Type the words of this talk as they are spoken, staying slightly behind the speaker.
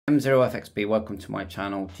M0FXB, welcome to my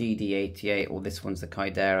channel, GD-88, or this one's the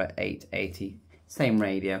KYDERA 880, same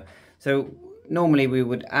radio. So normally we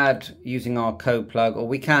would add using our code plug, or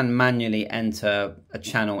we can manually enter a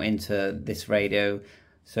channel into this radio.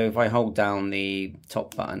 So if I hold down the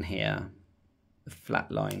top button here, the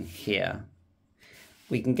flat line here,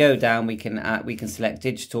 we can go down, we can select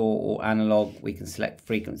digital or analog, we can select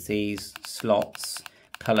frequencies, slots,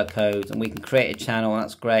 color codes, and we can create a channel.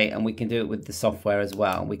 That's great, and we can do it with the software as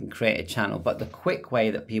well. We can create a channel, but the quick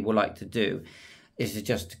way that people like to do is to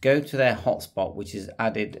just go to their hotspot, which is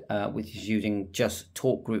added, which is using just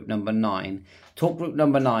talk group number 9. Talk group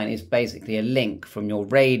number 9 is basically a link from your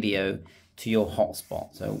radio to your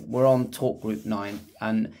hotspot. So we're on talk group 9,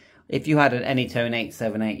 and if you had an Anytone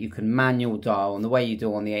 878, you can manual dial, and the way you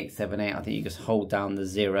do on the 878, I think you just hold down the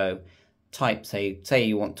 0, type, say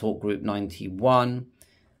you want talk group 91,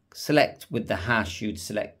 select with the hash, you'd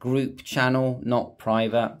select group channel, not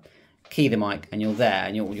private, key the mic, and you're there,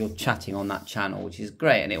 and you're chatting on that channel, which is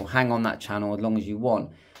great, and it will hang on that channel as long as you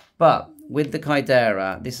want. But with the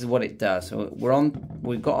KYDERA, this is what it does. So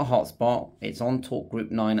we've got a hotspot, it's on talk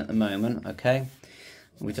group 9 at the moment, okay?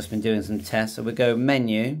 We've just been doing some tests, so we go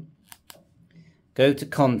menu, go to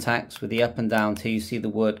contacts with the up and down till you see the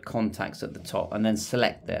word contacts at the top, and then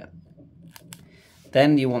select it.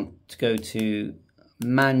 Then you want to go to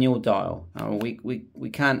manual dial. Now we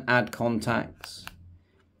can add contacts,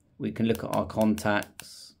 we can look at our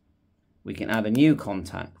contacts, we can add a new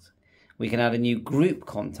contact, we can add a new group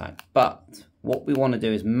contact, but what we want to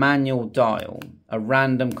do is manual dial a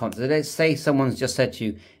random contact. So let's say someone's just said to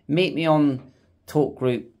you, meet me on talk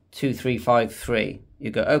group 2353. You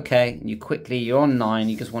go, okay, and you're on 9,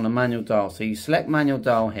 you just want a manual dial. So you select manual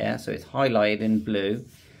dial here, so it's highlighted in blue,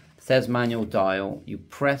 it says manual dial, you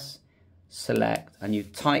press select, and you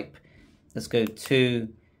type, let's go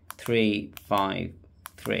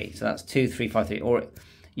 2353. So that's 2353, or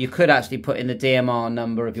you could actually put in the DMR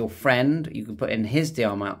number of your friend, you can put in his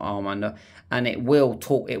DMR number, and it will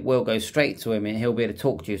go straight to him, and he'll be able to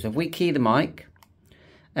talk to you. So if we key the mic,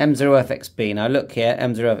 M0FXB, now look here,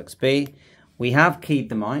 M0FXB, we have keyed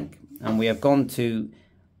the mic, and we have gone to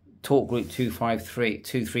talk group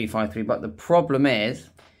 2353, but the problem is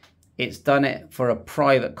it's done it for a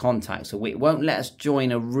private contact, so it won't let us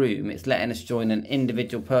join a room, it's letting us join an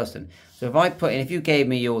individual person. So if you gave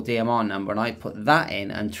me your DMR number and I put that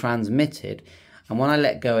in and transmitted, and when I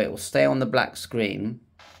let go it will stay on the black screen,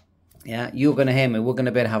 yeah, you're going to hear me, we're going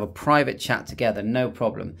to be able to have a private chat together, no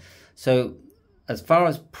problem. So as far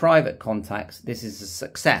as private contacts, this is a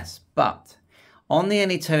success. But on the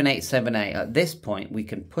Anytone 878, at this point, we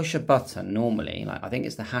can push a button normally, like I think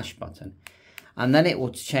it's the hash button, and then it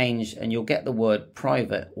will change and you'll get the word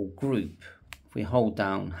private or group. If we hold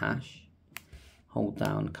down hash, hold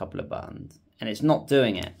down a couple of buttons, and it's not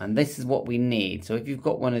doing it. And this is what we need. So if you've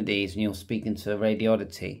got one of these and you're speaking to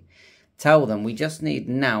Radioddity, tell them we just need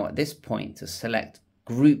now at this point to select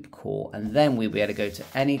group call, and then we'll be able to go to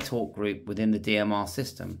any talk group within the DMR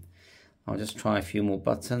system. I'll just try a few more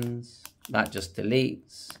buttons. That just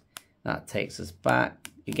deletes, that takes us back.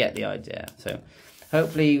 You get the idea. So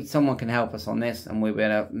hopefully someone can help us on this, and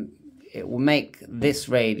it will make this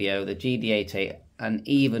radio, the GD-88, an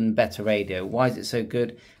even better radio. Why is it so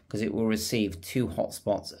good? Because it will receive 2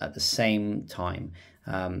 hotspots at the same time,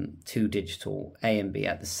 2 digital A and B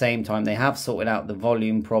at the same time. They have sorted out the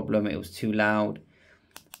volume problem, it was too loud,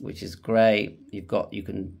 which is great. You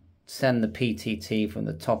can send the PTT from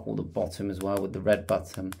the top or the bottom as well with the red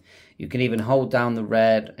button. You can even hold down the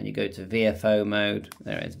red and you go to VFO mode.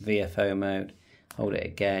 There it is, VFO mode. Hold it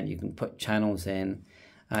again. You can put channels in.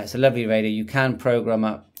 It's a lovely radio. You can program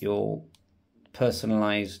up your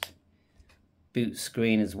personalized boot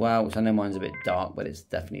screen as well, which I know mine's a bit dark, but it's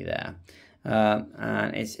definitely there.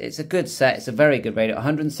 And it's a good set. It's a very good radio.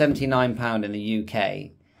 £179 in the UK,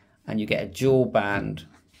 and you get a dual band.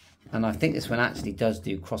 And I think this one actually does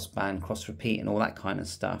do cross-band, cross-repeat, and all that kind of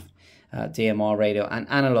stuff. DMR radio and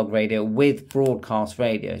analog radio with broadcast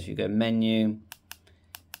radio. So you go menu.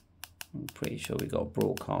 I'm pretty sure we got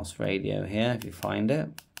broadcast radio here, if you find it.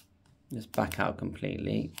 Just back out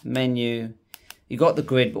completely. Menu. You got the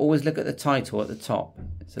grid, but always look at the title at the top.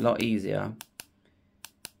 It's a lot easier.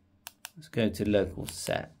 Let's go to local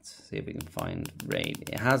set. See if we can find radio.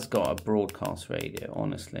 It has got a broadcast radio,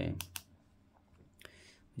 honestly.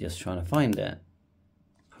 Just trying to find it.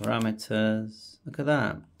 Parameters. Look at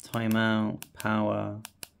that. Timeout. Power.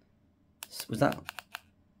 Was that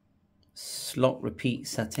slot repeat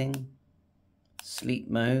setting? Sleep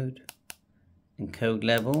mode. Encode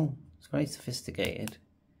level. It's very sophisticated.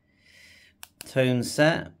 Tone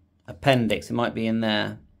set. Appendix. It might be in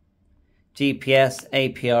there. GPS,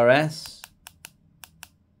 APRS,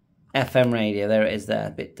 FM radio. There it is there, a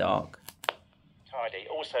bit dark. Tidy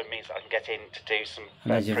also means I can get in to do some.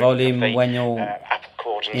 And there's your volume when you're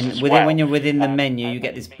when you're within the menu. You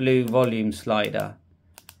get this blue volume slider.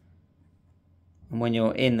 And when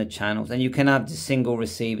you're in the channels, and you can have the single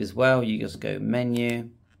receive as well. You just go menu,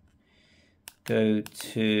 go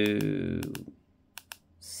to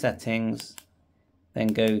settings, then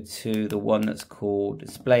go to the one that's called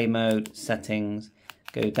display mode, settings,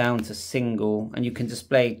 go down to single, and you can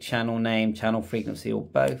display channel name, channel frequency, or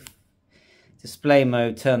both. Display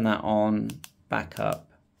mode, turn that on, back up,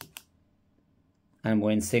 and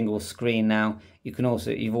we're in single screen now. You can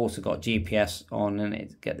also, you've also got GPS on, and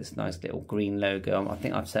it get this nice little green logo. I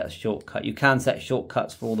think I've set a shortcut. You can set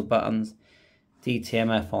shortcuts for all the buttons.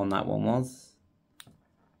 DTMF on that one was.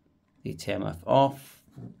 DTMF off.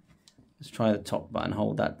 Let's try the top button,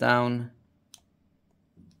 hold that down.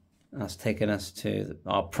 That's taken us to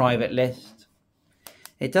our private list.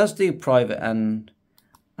 It does do private and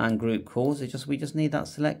group calls. We just need that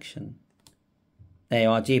selection. There you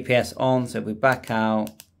are, GPS on. So if we back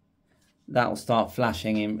out, that will start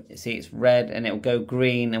flashing in. See, it's red and it will go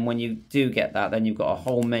green. And when you do get that, then you've got a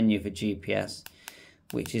whole menu for GPS,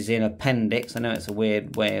 which is in appendix. I know it's a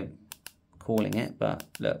weird way of calling it, but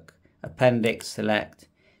look, appendix, select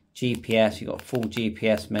GPS. You've got a full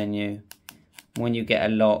GPS menu. When you get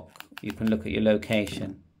a lock, you can look at your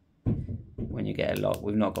location. When you get a lock,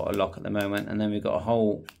 we've not got a lock at the moment. And then we've got a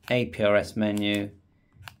whole APRS menu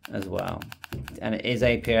as well. And it is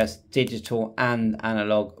APRS digital and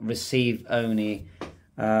analog, receive only.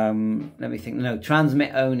 Let me think. No,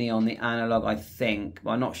 transmit only on the analog, I think.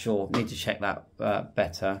 But I'm not sure. Need to check that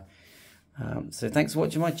better. So thanks for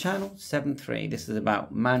watching my channel. 7.3. This is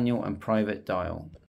about manual and private dial.